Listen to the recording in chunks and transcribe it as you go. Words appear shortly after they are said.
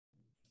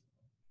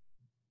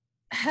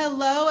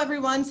Hello,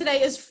 everyone.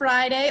 Today is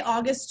Friday,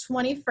 August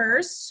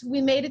 21st.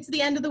 We made it to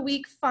the end of the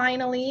week,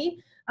 finally.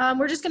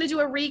 We're just going to do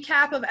a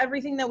recap of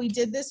everything that we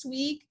did this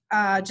week,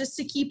 just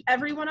to keep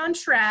everyone on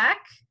track.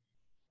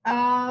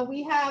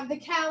 We have the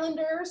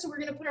calendar, so we're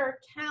going to put our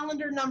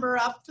calendar number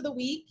up for the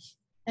week.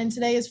 And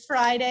today is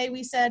Friday.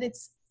 We said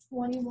it's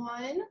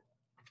 21.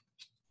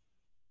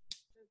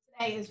 So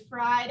today is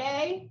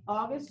Friday,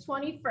 August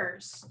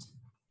 21st.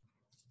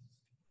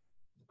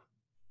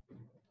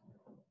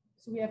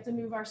 So we have to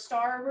move our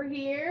star over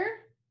here.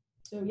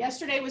 So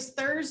yesterday was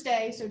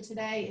Thursday, so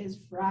today is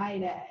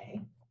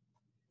Friday.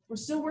 We're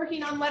still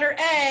working on letter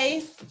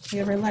A. We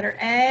have our letter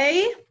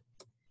A,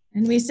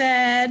 and we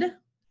said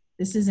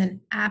this is an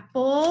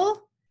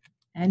apple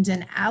and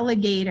an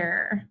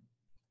alligator.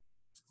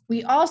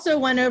 We also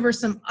went over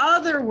some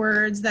other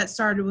words that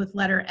started with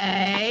letter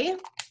A.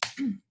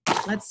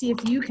 Let's see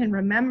if you can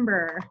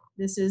remember.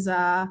 This is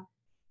a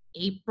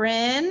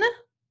apron,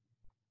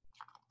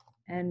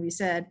 and we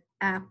said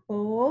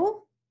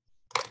apple.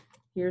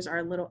 Here's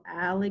our little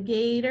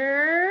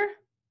alligator.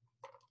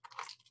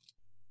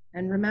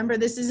 And remember,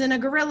 this isn't a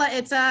gorilla,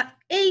 it's a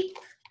ape.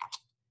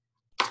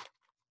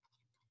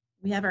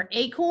 We have our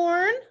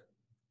acorn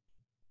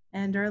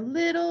and our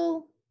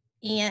little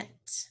ant.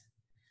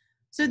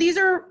 So these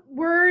are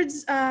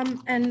words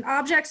and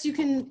objects you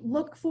can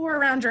look for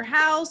around your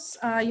house.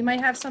 You might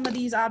have some of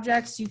these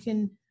objects. You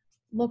can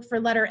look for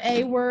letter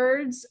A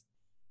words.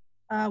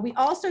 We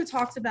also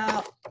talked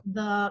about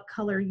the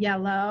color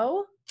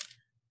yellow.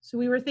 So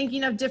we were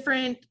thinking of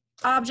different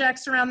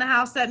objects around the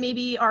house that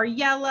maybe are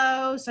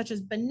yellow, such as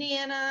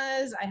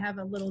bananas. I have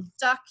a little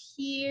duck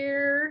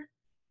here.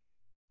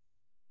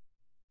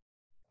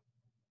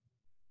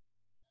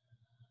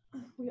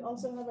 We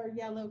also have our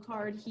yellow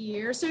card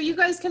here. So you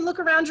guys can look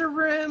around your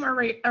room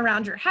or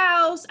around your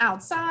house,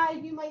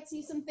 outside. You might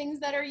see some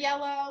things that are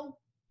yellow.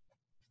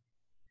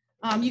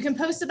 You can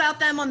post about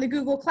them on the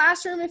Google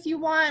Classroom if you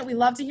want. We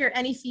love to hear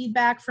any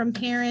feedback from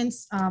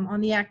parents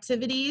on the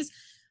activities.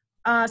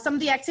 Some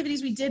of the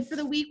activities we did for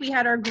the week, we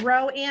had our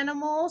grow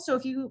animal. So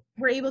if you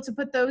were able to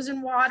put those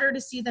in water to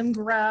see them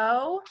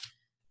grow.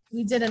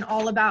 We did an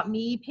all about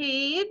me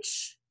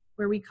page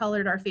where we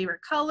colored our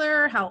favorite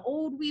color, how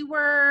old we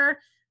were,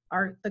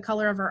 the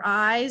color of our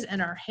eyes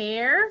and our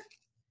hair.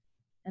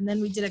 And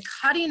then we did a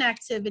cutting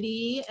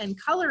activity and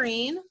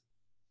coloring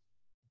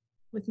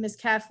with Miss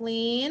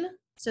Kathleen.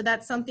 So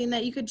that's something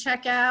that you could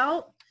check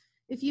out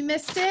if you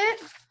missed it.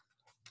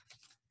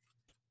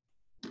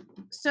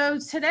 So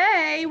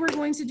today we're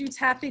going to do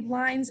tap big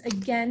lines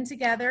again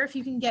together. If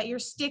you can get your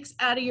sticks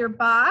out of your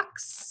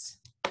box.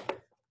 I'm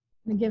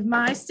gonna give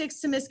my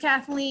sticks to Miss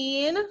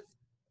Kathleen.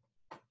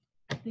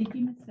 Thank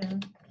you, Miss Sarah.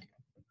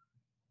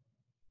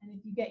 And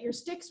if you get your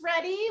sticks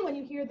ready, when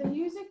you hear the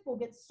music, we'll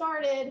get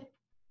started.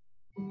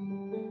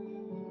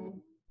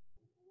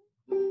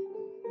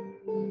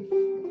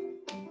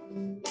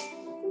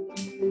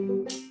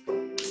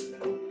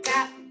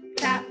 Tap,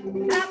 tap,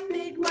 tap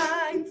big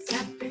lines,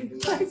 tap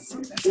big lines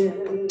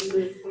together.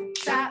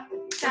 Tap,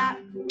 tap,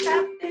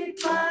 tap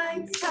big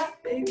lines, tap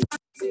big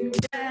lines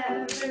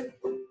together.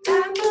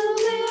 Tap a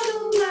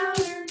little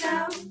louder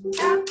now,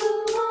 tap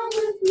along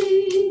with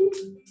me.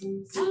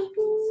 Tap a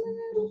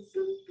little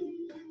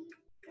something,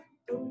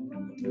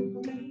 along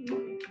with me.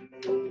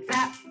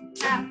 Tap,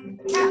 tap,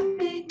 tap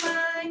big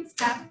lines,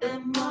 tap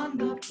them on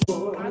the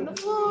floor. On the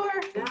floor.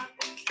 Tap,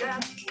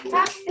 tap,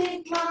 tap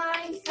big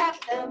lines, tap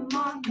them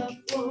on the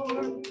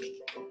floor.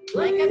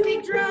 Like a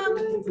big drum,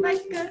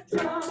 like a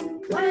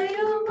drum, play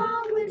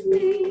along with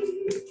me.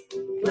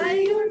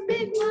 Play your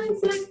big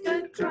lines like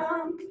a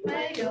drum,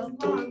 play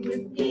along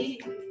with me.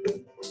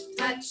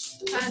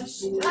 Touch,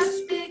 touch,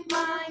 touch big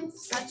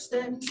lines, touch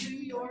them to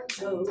your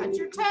toes. Touch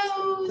your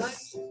toes.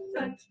 Touch,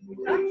 touch,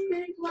 touch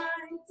big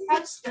lines,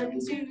 touch them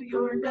to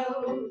your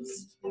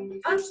nose.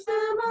 Touch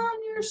them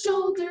on your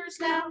shoulders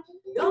now,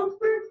 don't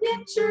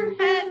forget your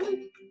head.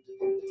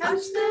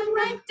 Touch them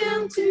right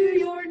down to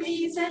your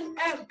knees and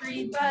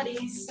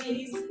everybody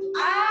sneeze.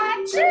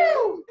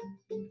 Achoo!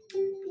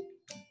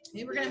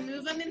 Okay, we're gonna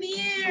move them in the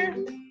air.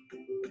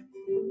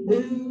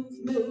 Move,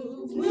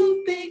 move,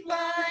 move big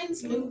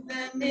lines, move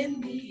them in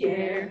the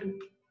air.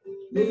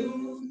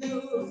 Move,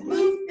 move,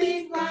 move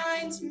big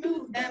lines,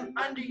 move them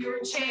under your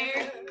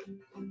chair.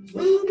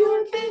 Move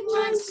your big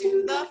lines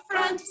to the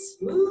front,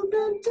 move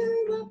them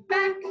to the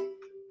back.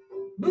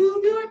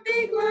 Move your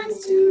big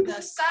lines to the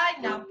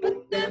side, now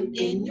put them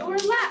in your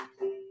lap.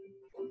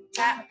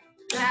 Tap,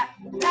 tap,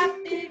 tap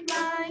big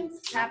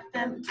lines, tap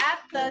them at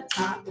the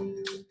top.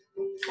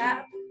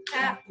 Tap,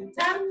 tap,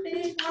 tap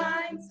big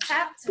lines,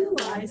 tap till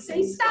I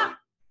say stop.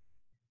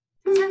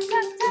 Tap,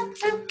 tap, tap,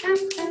 tap, tap,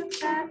 tap,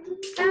 tap,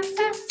 tap,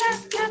 tap,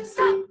 tap, tap,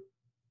 stop.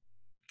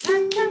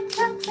 Tap, tap,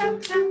 tap,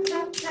 tap, tap,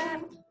 tap,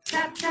 tap,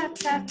 tap, tap,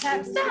 tap,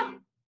 tap, stop.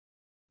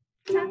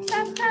 Tap,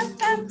 tap, tap,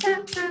 tap,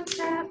 tap, tap,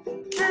 tap,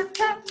 tap,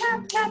 tap,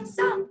 tap, tap,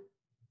 stop.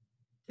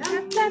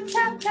 Tap, tap,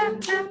 tap,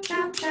 tap, tap,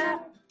 tap,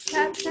 tap,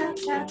 tap, tap,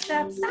 tap,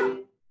 tap, stop.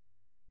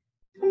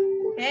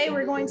 Okay,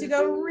 we're going to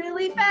go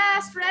really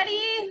fast.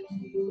 Ready?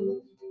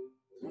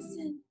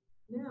 Listen.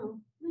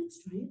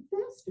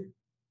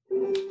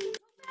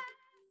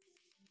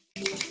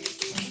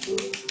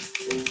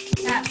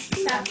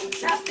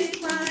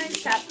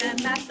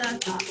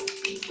 tap.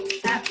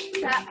 Tap,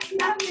 tap,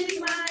 tap big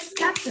lines,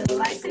 tap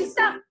till I say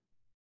stop.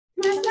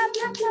 Tap, tap,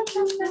 tap, tap,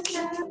 tap, tap,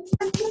 tap,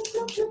 tap, tap,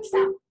 tap, tap,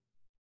 stop.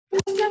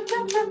 Tap, tap,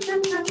 tap, tap,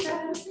 tap,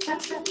 tap,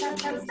 tap, tap, tap,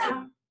 tap,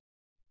 stop.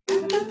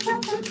 Tap, tap,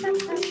 tap, tap,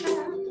 tap,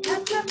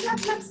 tap, tap, tap,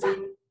 tap, stop.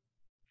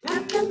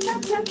 Tap, tap,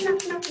 tap, tap,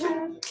 tap,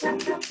 tap, tap,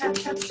 tap, tap,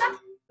 tap, stop.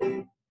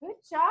 Good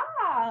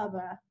job.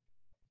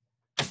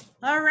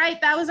 All right,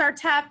 that was our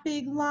tap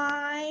big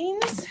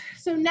lines.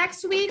 So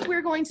next week,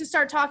 we're going to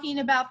start talking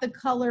about the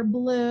color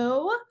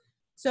blue.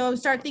 So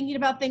start thinking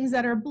about things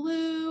that are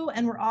blue,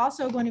 and we're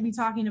also going to be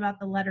talking about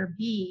the letter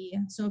B.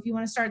 So if you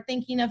want to start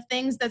thinking of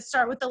things that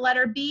start with the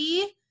letter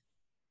B,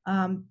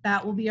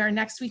 that will be our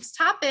next week's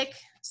topic.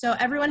 So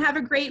everyone have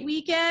a great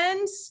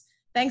weekend.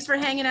 Thanks for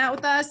hanging out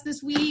with us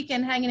this week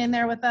and hanging in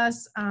there with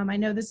us. I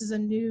know this is a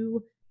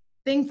new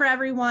thing for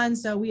everyone,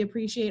 so we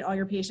appreciate all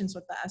your patience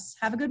with us.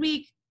 Have a good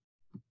week.